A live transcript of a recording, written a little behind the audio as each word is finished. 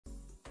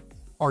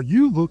Are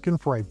you looking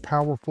for a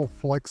powerful,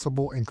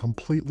 flexible, and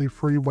completely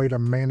free way to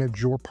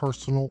manage your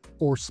personal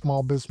or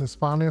small business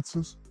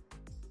finances?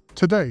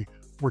 Today,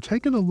 we're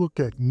taking a look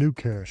at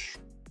GnuCash,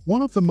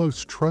 one of the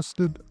most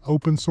trusted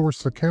open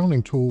source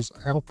accounting tools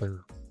out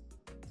there.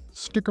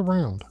 Stick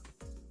around.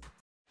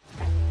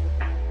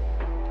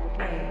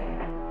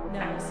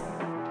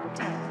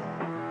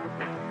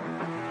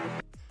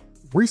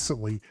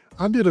 Recently,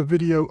 I did a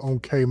video on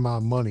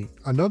KMyMoney,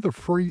 another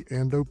free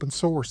and open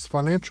source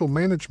financial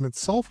management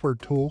software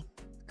tool,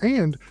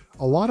 and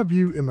a lot of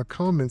you in the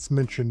comments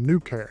mentioned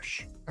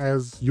GnuCash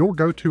as your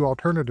go-to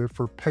alternative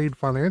for paid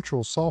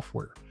financial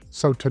software.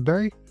 So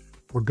today,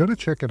 we're going to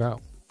check it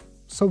out.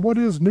 So what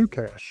is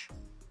GnuCash?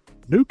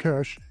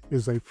 GnuCash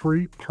is a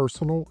free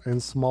personal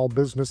and small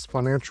business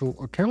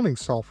financial accounting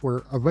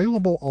software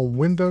available on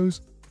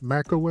Windows,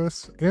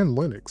 macOS, and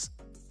Linux.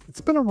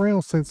 It's been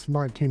around since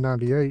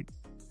 1998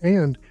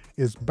 and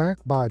is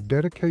backed by a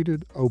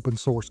dedicated open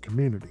source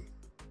community.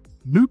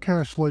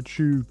 GnuCash lets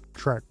you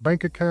track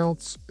bank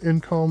accounts,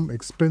 income,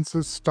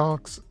 expenses,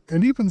 stocks,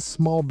 and even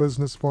small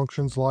business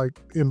functions like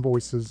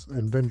invoices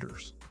and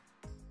vendors.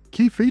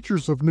 Key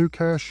features of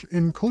GnuCash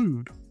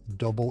include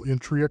double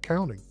entry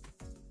accounting.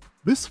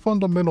 This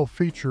fundamental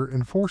feature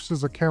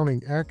enforces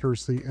accounting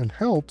accuracy and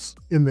helps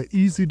in the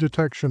easy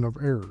detection of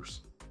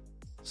errors.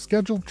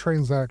 Scheduled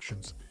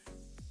transactions.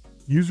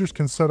 Users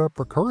can set up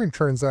recurring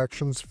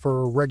transactions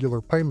for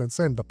regular payments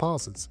and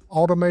deposits,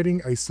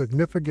 automating a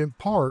significant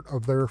part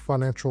of their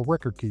financial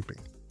record keeping.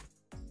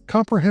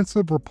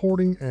 Comprehensive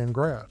reporting and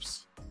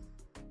graphs.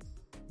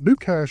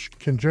 GnuCash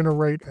can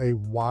generate a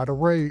wide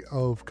array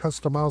of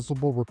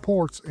customizable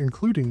reports,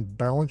 including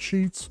balance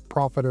sheets,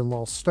 profit and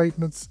loss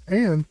statements,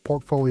 and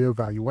portfolio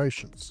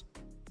valuations.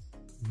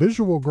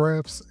 Visual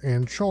graphs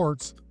and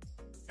charts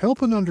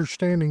help in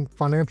understanding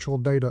financial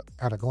data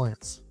at a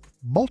glance.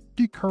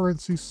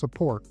 Multi-currency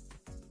support.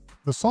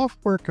 The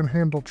software can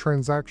handle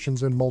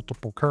transactions in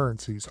multiple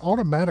currencies,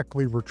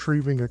 automatically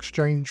retrieving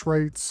exchange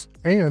rates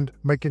and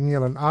making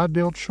it an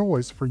ideal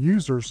choice for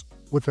users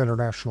with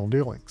international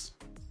dealings.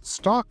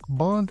 Stock,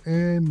 bond,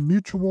 and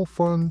mutual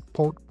fund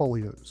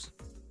portfolios.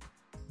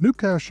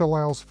 GnuCash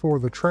allows for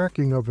the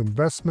tracking of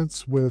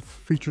investments with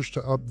features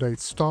to update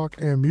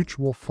stock and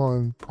mutual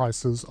fund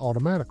prices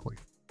automatically.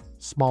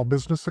 Small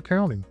business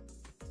accounting.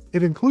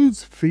 It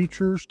includes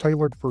features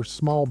tailored for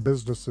small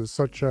businesses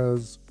such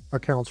as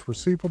accounts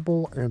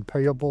receivable and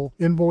payable,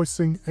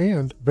 invoicing,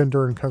 and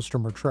vendor and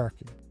customer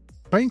tracking.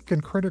 Bank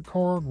and credit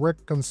card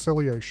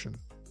reconciliation.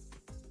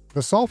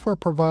 The software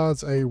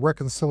provides a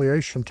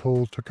reconciliation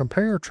tool to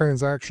compare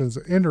transactions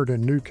entered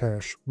in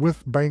GnuCash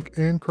with bank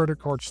and credit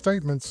card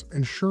statements,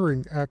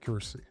 ensuring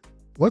accuracy.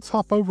 Let's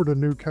hop over to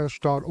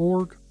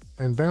gnucash.org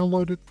and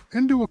download it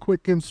and do a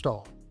quick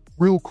install.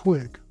 Real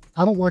quick.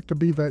 I don't like to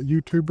be that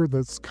YouTuber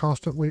that's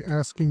constantly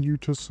asking you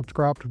to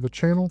subscribe to the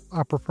channel.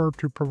 I prefer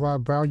to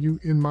provide value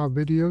in my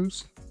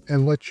videos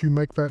and let you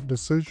make that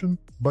decision.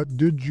 But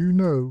did you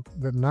know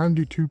that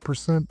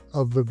 92%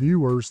 of the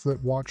viewers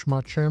that watch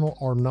my channel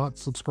are not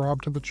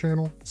subscribed to the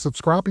channel?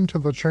 Subscribing to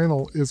the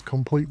channel is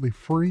completely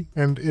free,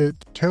 and it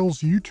tells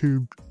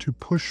YouTube to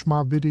push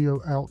my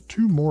video out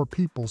to more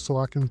people so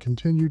I can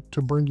continue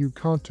to bring you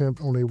content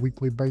on a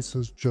weekly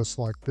basis just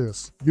like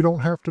this. You don't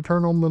have to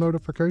turn on the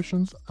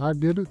notifications, I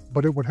get it,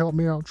 but it would help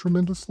me out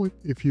tremendously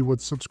if you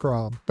would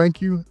subscribe.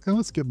 Thank you, and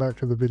let's get back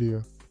to the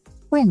video.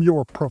 From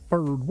your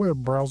preferred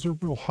web browser,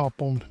 we'll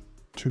hop on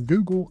to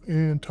Google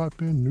and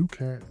type in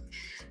GnuCash.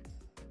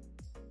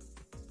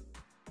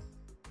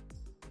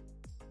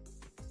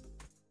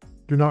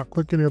 Do not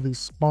click any of these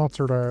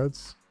sponsored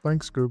ads.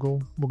 Thanks,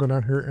 Google. We'll go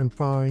down here and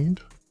find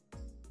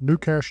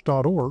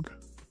gnucash.org.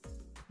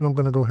 And I'm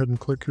going to go ahead and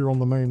click here on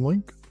the main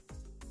link.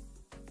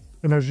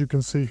 And as you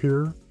can see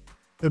here,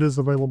 it is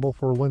available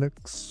for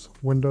Linux,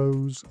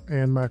 Windows,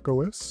 and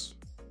macOS.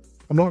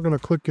 I'm not going to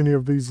click any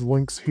of these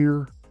links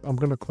here. I'm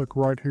going to click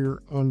right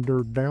here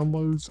under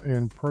Downloads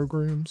and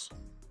Programs.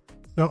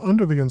 Now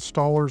under the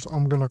installers,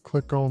 I'm going to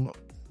click on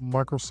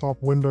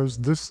Microsoft Windows.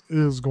 This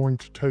is going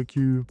to take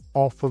you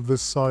off of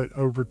this site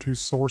over to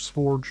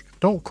SourceForge.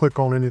 Don't click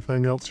on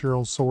anything else here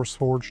on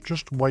SourceForge.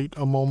 Just wait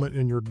a moment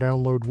and your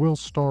download will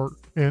start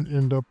and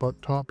end up up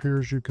top here,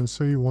 as you can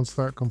see. Once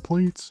that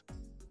completes,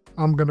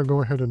 I'm going to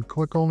go ahead and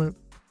click on it.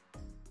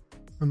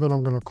 And then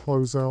I'm going to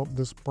close out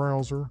this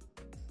browser.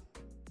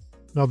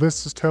 Now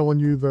this is telling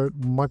you that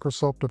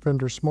Microsoft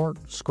Defender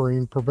Smart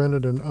Screen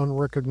prevented an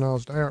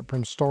unrecognized app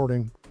from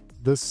starting.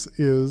 This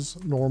is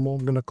normal.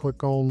 I'm going to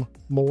click on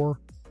More,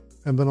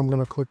 and then I'm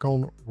going to click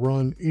on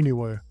Run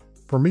Anyway.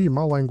 For me,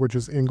 my language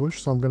is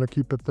English, so I'm going to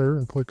keep it there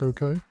and click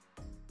OK.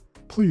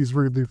 Please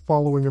read the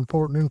following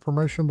important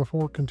information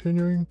before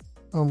continuing.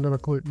 I'm going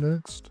to click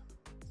Next.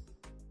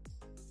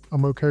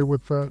 I'm okay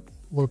with that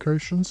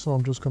location, so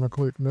I'm just going to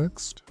click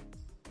Next.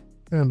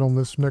 And on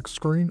this next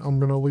screen, I'm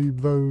going to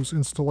leave those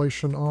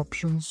installation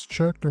options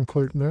checked and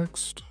click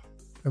Next.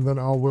 And then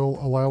I will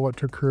allow it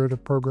to create a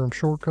program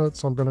shortcut,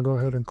 so I'm going to go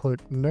ahead and click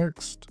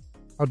Next.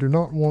 I do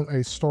not want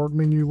a start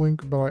menu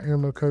link, but I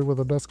am okay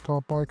with a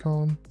desktop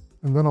icon.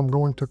 and then I'm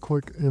going to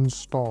click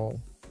install.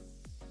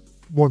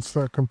 Once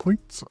that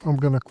completes, I'm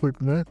going to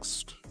click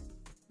next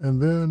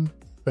and then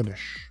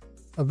finish.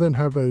 I then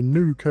have a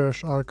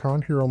GnuCash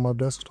icon here on my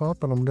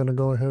desktop, and I'm going to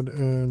go ahead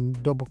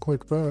and double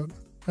click that.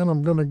 And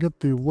I'm going to get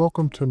the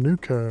welcome to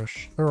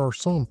GnuCash. There are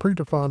some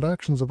predefined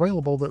actions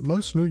available that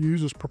most new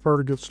users prefer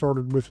to get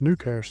started with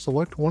GnuCash.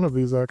 Select one of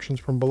these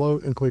actions from below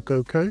and click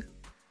OK.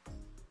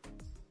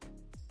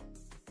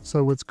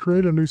 So it's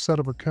create a new set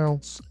of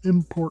accounts,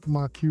 import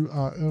my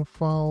QIF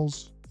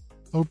files,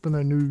 open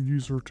a new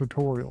user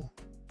tutorial.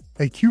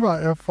 A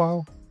QIF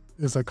file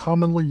is a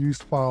commonly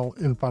used file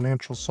in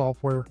financial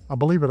software. I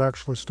believe it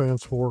actually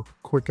stands for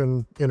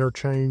Quicken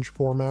Interchange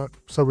Format.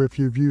 So if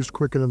you've used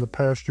Quicken in the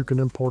past, you can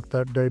import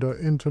that data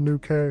into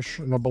GnuCash,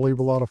 and I believe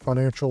a lot of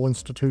financial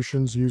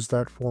institutions use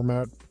that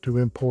format to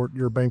import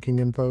your banking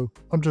info.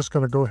 I'm just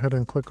going to go ahead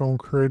and click on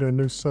Create a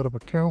New Set of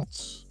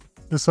Accounts.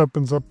 This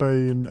opens up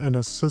an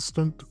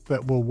assistant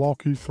that will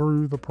walk you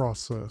through the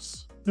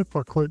process. If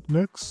I click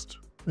Next,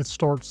 it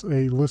starts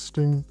a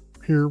listing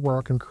here where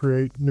I can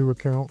create new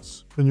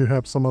accounts. Then you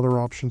have some other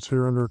options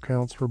here under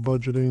accounts for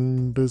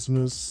budgeting,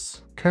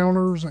 business,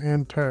 counters,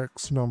 and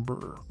tax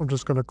number. I'm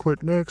just going to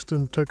click next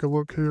and take a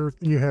look here.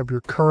 You have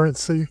your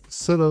currency,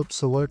 set up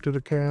selected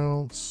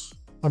accounts.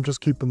 I'm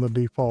just keeping the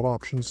default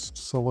options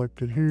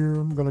selected here.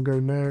 I'm going to go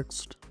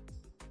next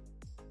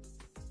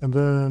and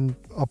then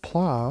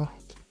apply.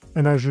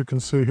 And as you can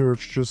see here,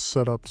 it's just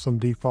set up some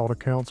default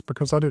accounts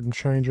because I didn't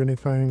change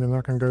anything, and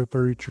I can go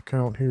through each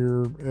account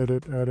here,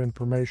 edit, add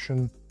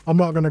information. I'm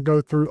not going to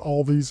go through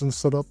all these and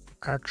set up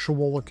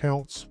actual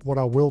accounts. What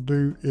I will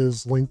do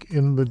is link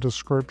in the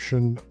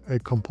description a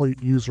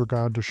complete user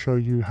guide to show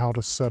you how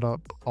to set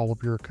up all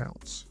of your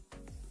accounts.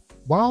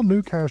 While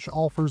GnuCash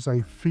offers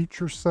a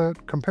feature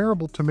set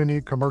comparable to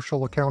many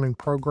commercial accounting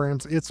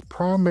programs, its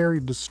primary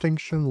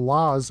distinction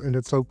lies in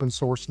its open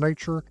source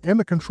nature and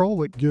the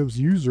control it gives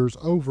users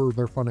over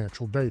their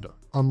financial data.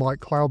 Unlike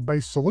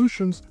cloud-based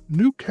solutions,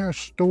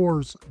 GnuCash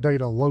stores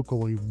data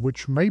locally,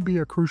 which may be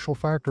a crucial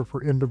factor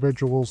for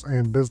individuals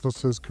and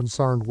businesses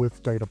concerned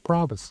with data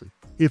privacy.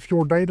 If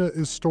your data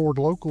is stored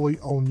locally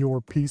on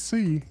your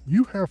PC,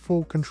 you have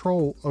full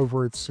control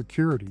over its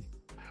security.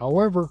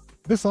 However,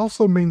 this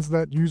also means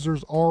that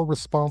users are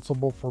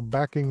responsible for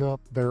backing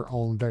up their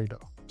own data.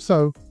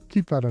 So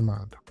keep that in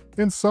mind.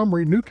 In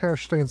summary,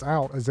 GnuCash stands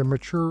out as a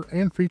mature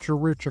and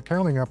feature-rich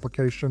accounting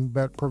application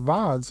that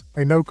provides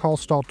a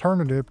no-cost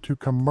alternative to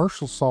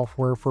commercial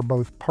software for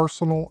both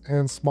personal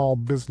and small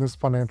business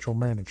financial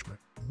management.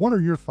 What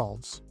are your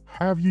thoughts?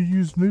 Have you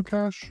used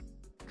GnuCash?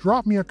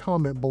 Drop me a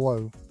comment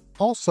below.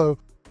 Also,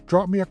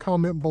 drop me a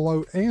comment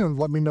below and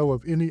let me know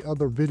of any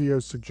other video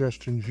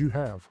suggestions you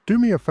have. Do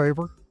me a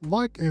favor,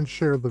 like and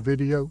share the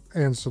video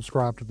and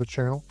subscribe to the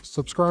channel.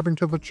 Subscribing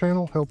to the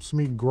channel helps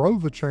me grow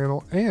the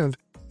channel, and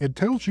it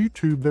tells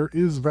YouTube there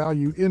is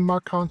value in my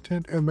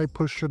content and they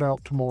push it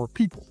out to more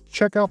people.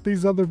 Check out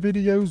these other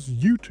videos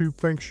YouTube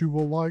thinks you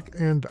will like,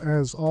 and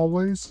as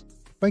always,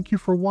 thank you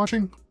for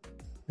watching,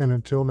 and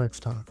until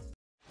next time.